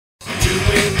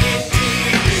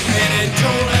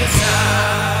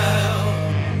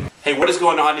Hey, what is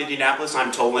going on in Indianapolis?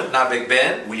 I'm Tolan. And I'm Big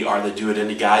Ben. We are the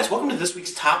DoItIndy guys. Welcome to this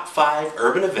week's top 5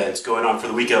 urban events going on for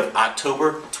the week of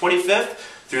October 25th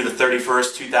through the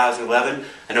 31st, 2011.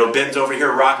 I know Ben's over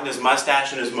here rocking his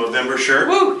mustache and his Movember shirt.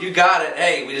 Woo, you got it.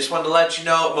 Hey, we just wanted to let you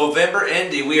know, Movember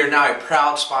Indy, we are now a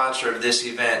proud sponsor of this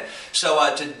event.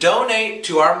 So to donate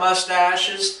to our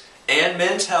mustaches and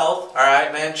men's health, all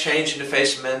right, man, changing the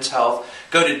face of men's health,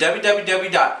 go to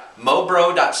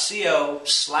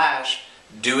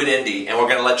www.mobro.co/DoItIndy, and we're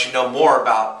going to let you know more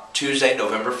about Tuesday,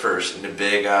 November 1st, in the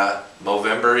big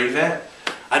Movember event.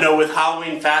 I know with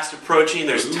Halloween fast approaching,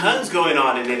 there's tons going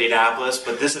on in Indianapolis,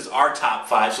 but this is our top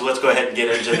 5, so let's go ahead and get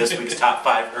into this week's top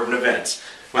 5 urban events.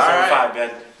 What's number 5,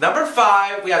 Ben? Number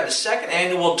 5, we have the 2nd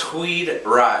annual Tweed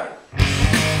Ride.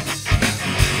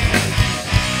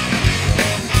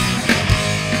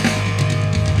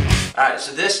 Alright,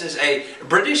 so this is a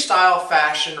British-style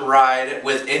fashion ride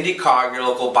with Indy, your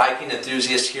local biking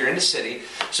enthusiast here in the city.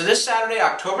 So this Saturday,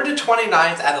 October the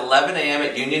 29th at 11 a.m.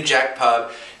 at Union Jack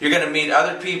Pub, you're going to meet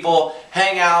other people,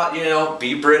 hang out, you know,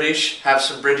 be British, have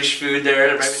some British food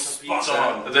there, maybe some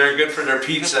pizza. They're good for their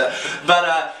pizza.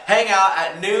 But hang out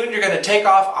at noon, you're going to take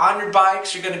off on your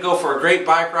bikes, you're going to go for a great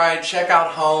bike ride, check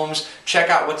out homes, check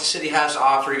out what the city has to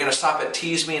offer. You're going to stop at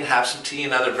Tease Me and have some tea,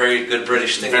 another very good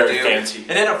British thing to do. Very fancy. And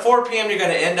then at 4 p.m. you're going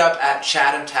to end up at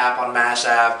Chat and Tap on Mass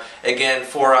Ave, again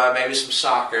for maybe some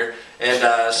soccer and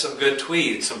some good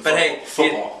tweed. Some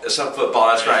football,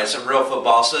 that's right, some real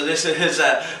football. So this is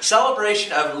a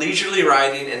celebration of leisurely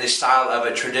riding in the style of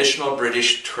a traditional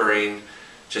British touring.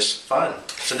 Just fun.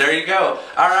 So there you go.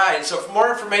 Alright, so for more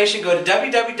information, go to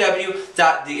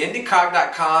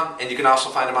www.theindycog.com, and you can also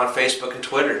find them on Facebook and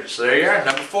Twitter. So there you are.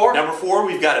 Number 4. Number 4,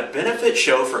 we've got a benefit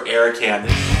show for Aircam.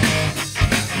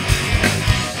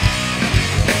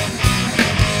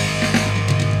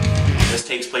 This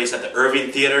takes place at the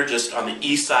Irving Theater, just on the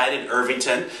east side in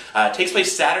Irvington. It takes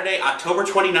place Saturday, October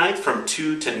 29th from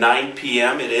 2 to 9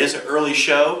 p.m. It is an early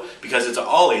show because it's an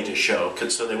all-ages show,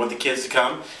 so they want the kids to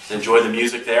come and enjoy the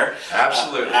music there.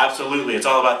 Absolutely. Absolutely. It's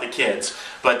all about the kids.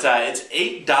 But it's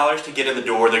 $8 to get in the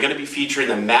door. They're going to be featuring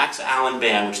the Max Allen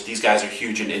Band, which these guys are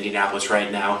huge in Indianapolis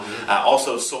right now.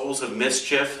 Also, Souls of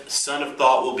Mischief, Son of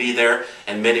Thought will be there,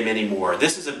 and many, many more.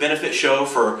 This is a benefit show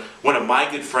for one of my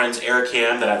good friends,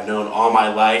 Aircam, that I've known all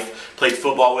my life. Played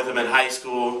football with him in high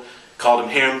school. Called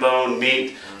him Hambone,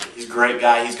 Meat. He's a great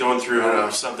guy. He's going through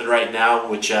something right now,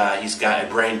 which he's got a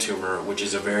brain tumor, which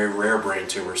is a very rare brain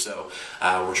tumor. So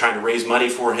we're trying to raise money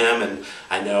for him, and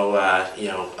I know you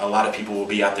know, a lot of people will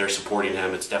be out there supporting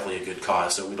him. It's definitely a good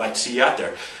cause, so we'd like to see you out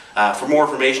there. For more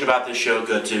information about this show,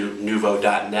 go to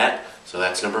nuvo.net. So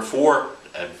that's number 4,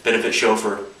 a benefit show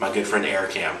for my good friend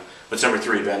Aircam. What's number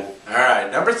 3, Ben? All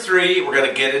right, number 3, we're going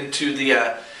to get into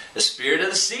the spirit of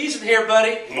the season here,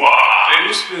 buddy. Wow.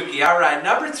 Very spooky. All right,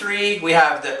 number 3, we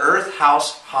have the Earth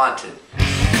House Haunted.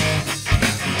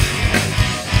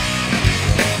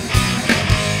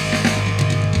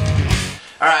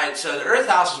 All right, so the Earth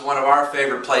House is one of our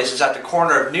favorite places at the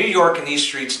corner of New York and East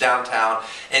Streets downtown.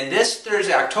 And this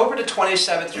Thursday, October the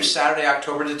 27th through Saturday,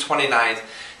 October the 29th,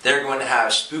 they're going to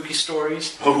have spooky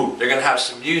stories. Oh. They're going to have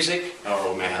some music.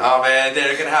 Oh, man. Oh, man.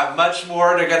 They're going to have much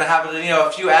more. They're going to have, you know,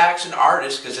 a few acts and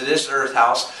artists because it is Earth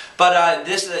House. But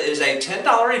this is a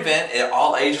 $10 event.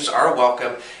 All ages are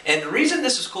welcome. And the reason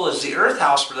this is cool is the Earth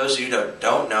House, for those of you that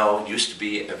don't know, used to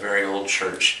be a very old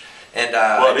church. And,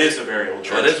 well, it is a very old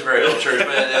church. Well, it is a very old church,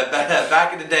 but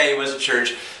back in the day it was a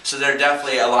church. So there are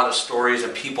definitely a lot of stories,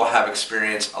 and people have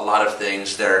experienced a lot of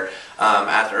things there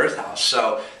at the Earth House.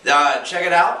 So check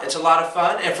it out. It's a lot of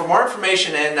fun. And for more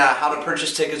information and how to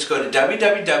purchase tickets, go to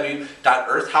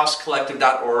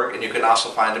www.earthhousecollective.org, and you can also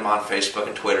find them on Facebook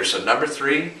and Twitter. So number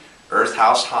 3, Earth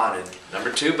House Haunted.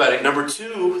 Number 2, buddy. Number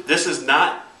 2, this is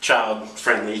not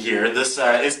child-friendly here. This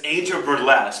is Angel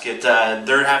Burlesque.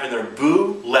 They're having their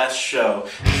Boo-less show.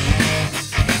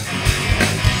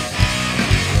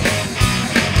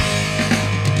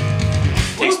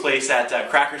 Takes place at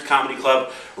Crackers Comedy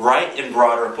Club right in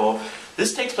Broad Ripple.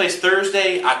 This takes place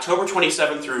Thursday, October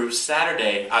 27th through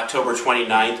Saturday, October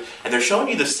 29th, and they're showing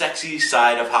you the sexy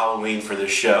side of Halloween for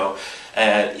this show.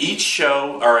 Each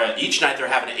night they're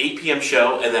having an 8 p.m.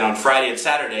 show, and then on Friday and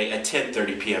Saturday a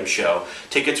 10:30 p.m. show.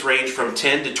 Tickets range from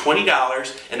 $10 to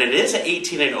 $20, and it is an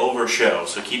 18 and over show,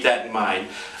 so keep that in mind.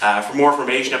 For more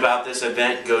information about this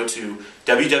event, go to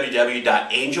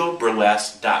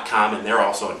www.angelburlesque.com, and they're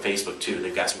also on Facebook too.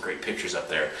 They've got some great pictures up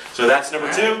there. So that's number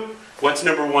 2. What's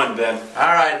number 1, Ben?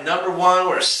 Alright, number 1,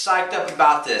 we're psyched up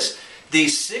about this. The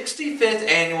 65th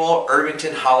Annual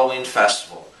Irvington Halloween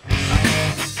Festival.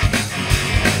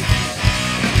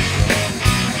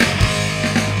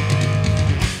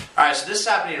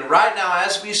 happening right now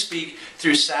as we speak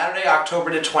through Saturday,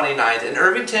 October the 29th. And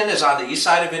Irvington is on the east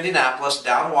side of Indianapolis,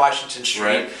 down Washington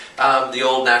Street, the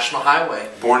old National Highway.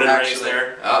 Born and raised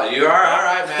there. Oh, you are? All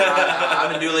right, man.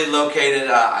 I'm a newly located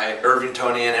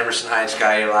Irvingtonian, Emerson Heights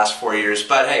guy the last 4 years.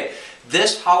 But hey,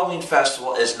 this Halloween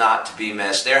festival is not to be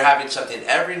missed. They're having something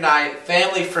every night,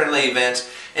 family-friendly events.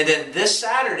 And then this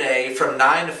Saturday from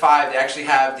 9 to 5, they actually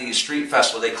have the street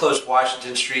festival. They closed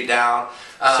Washington Street down.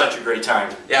 Such a great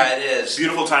time. Yeah, it is.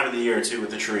 Beautiful time of the year, too, with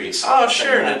the trees. Oh,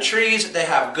 sure. The trees, they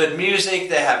have good music.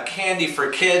 They have candy for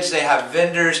kids. They have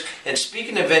vendors. And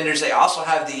speaking of vendors, they also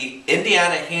have the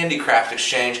Indiana Handicraft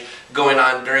Exchange going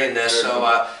on during this.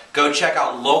 So go check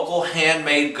out local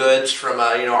handmade goods from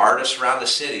artists around the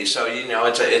city. So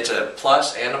it's a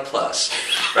plus and a plus.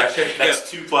 Right?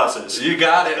 That's 2 pluses. You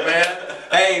got it, man.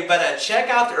 Hey, but check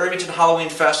out the Irvington Halloween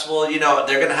Festival. They're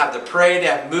going to have the parade. They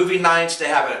have movie nights. They're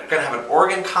going to have an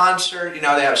organ concert. They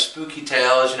have spooky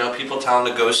tales. people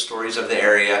telling the ghost stories of the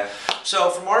area. So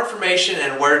for more information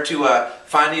and where to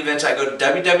find the events, I go to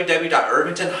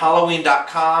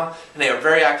www.irvingtonhalloween.com, and they are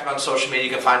very active on social media.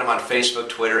 You can find them on Facebook,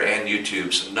 Twitter, and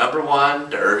YouTube. So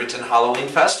 #1, the Irvington Halloween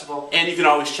Festival. And you can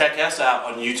always check us out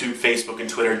on YouTube, Facebook, and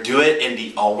Twitter.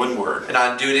 DoItIndy, all one word. And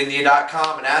on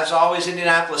DoItIndy.com. And as always,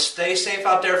 Indianapolis, stay safe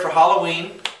out there for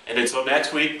Halloween. And until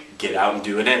next week, get out and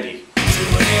do it, Indy. Do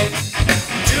it.